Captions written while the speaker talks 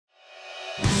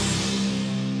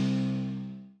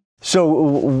So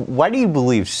why do you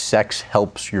believe sex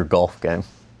helps your golf game?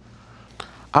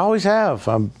 I always have.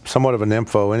 I'm somewhat of an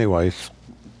nympho anyways.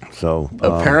 So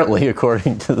Apparently,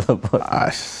 according to the book.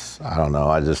 I don't know.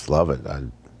 I just love it.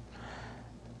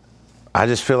 I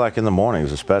just feel like in the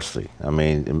mornings especially. I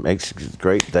mean, it makes a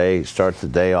great day. Starts the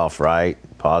day off right.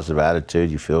 Positive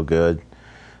attitude. You feel good.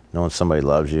 Knowing somebody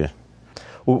loves you.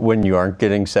 When you aren't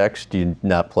getting sex, do you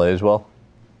not play as well?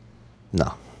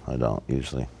 No, I don't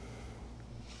usually.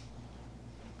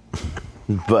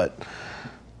 But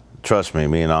trust me,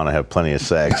 me and Anna have plenty of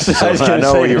sex. So I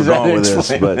know where you're going with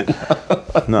this,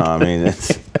 but no, I mean,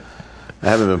 I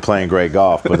haven't been playing great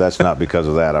golf, but that's not because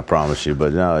of that, I promise you.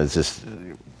 But no, it's just,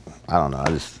 I don't know.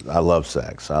 I love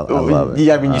sex. I love it.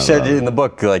 Yeah, I mean, you said in the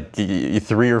book, like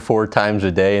 3 or 4 times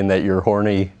a day and that you're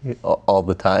horny all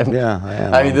the time. Yeah, I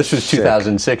am. I mean, this was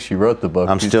 2006. You wrote the book.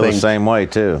 I'm still the same way,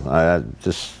 too. I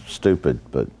just stupid,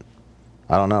 but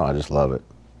I don't know. I just love it.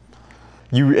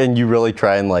 You really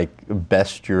try and like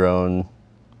best your own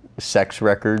sex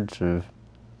records of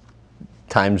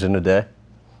times in a day?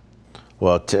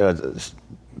 Well,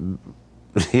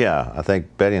 yeah, I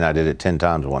think Betty and I did it 10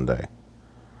 times one day.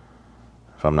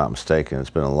 If I'm not mistaken, it's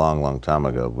been a long, long time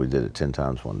ago. We did it 10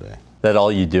 times one day. That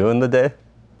all you do in the day?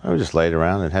 We just laid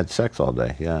around and had sex all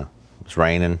day, yeah. It was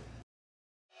raining.